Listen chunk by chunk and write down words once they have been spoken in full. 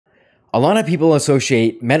A lot of people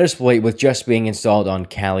associate Metasploit with just being installed on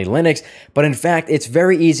Kali Linux, but in fact, it's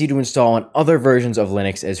very easy to install on other versions of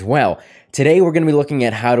Linux as well. Today, we're going to be looking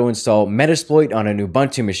at how to install Metasploit on an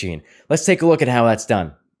Ubuntu machine. Let's take a look at how that's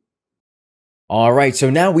done. Alright, so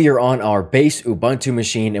now we are on our base Ubuntu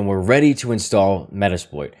machine and we're ready to install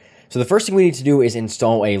Metasploit. So the first thing we need to do is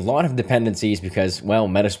install a lot of dependencies because, well,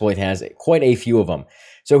 Metasploit has quite a few of them.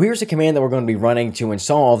 So here's a command that we're going to be running to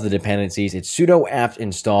install all of the dependencies. It's sudo apt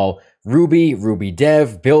install Ruby,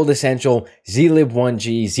 ruby-dev, build essential,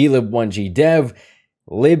 zlib1g, zlib1g-dev,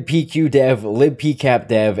 libpq-dev,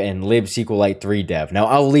 libpcap-dev, and libsqlite3-dev. Now,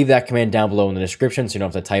 I'll leave that command down below in the description so you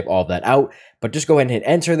don't have to type all of that out, but just go ahead and hit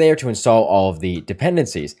enter there to install all of the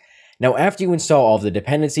dependencies. Now, after you install all of the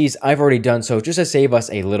dependencies, I've already done so just to save us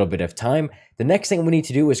a little bit of time. The next thing we need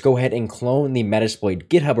to do is go ahead and clone the Metasploit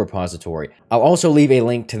GitHub repository. I'll also leave a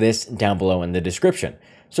link to this down below in the description.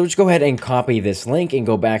 So just go ahead and copy this link and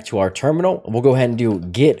go back to our terminal. We'll go ahead and do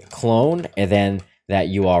git clone and then that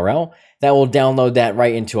URL. That will download that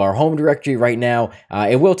right into our home directory right now.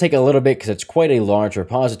 It will take a little bit because it's quite a large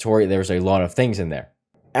repository. There's a lot of things in there.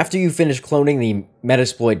 After you finish cloning the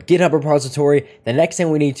Metasploit GitHub repository, the next thing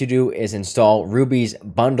we need to do is install Ruby's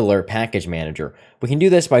bundler package manager. We can do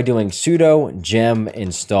this by doing sudo gem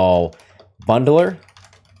install bundler,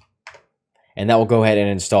 and that will go ahead and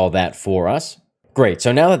install that for us. Great,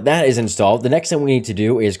 so now that that is installed, the next thing we need to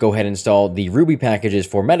do is go ahead and install the Ruby packages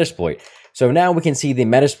for Metasploit. So now we can see the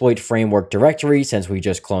Metasploit framework directory. Since we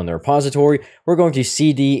just cloned the repository, we're going to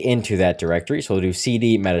cd into that directory. So we'll do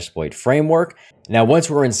cd Metasploit framework. Now, once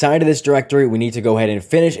we're inside of this directory, we need to go ahead and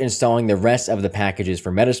finish installing the rest of the packages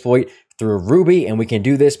for Metasploit through Ruby, and we can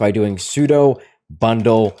do this by doing sudo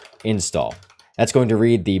bundle install. That's going to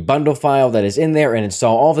read the bundle file that is in there and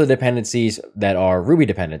install all the dependencies that are Ruby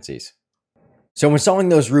dependencies. So installing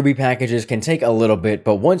those Ruby packages can take a little bit,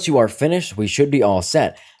 but once you are finished, we should be all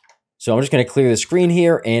set. So I'm just going to clear the screen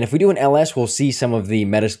here, and if we do an ls, we'll see some of the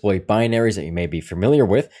Metasploit binaries that you may be familiar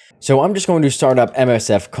with. So I'm just going to start up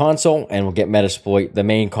MSF console, and we'll get Metasploit, the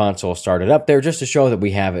main console, started up there just to show that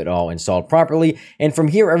we have it all installed properly. And from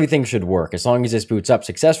here, everything should work. As long as this boots up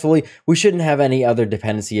successfully, we shouldn't have any other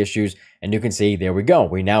dependency issues. And you can see, there we go.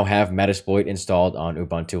 We now have Metasploit installed on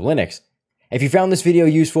Ubuntu Linux. If you found this video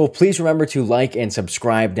useful, please remember to like and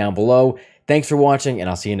subscribe down below. Thanks for watching, and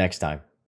I'll see you next time.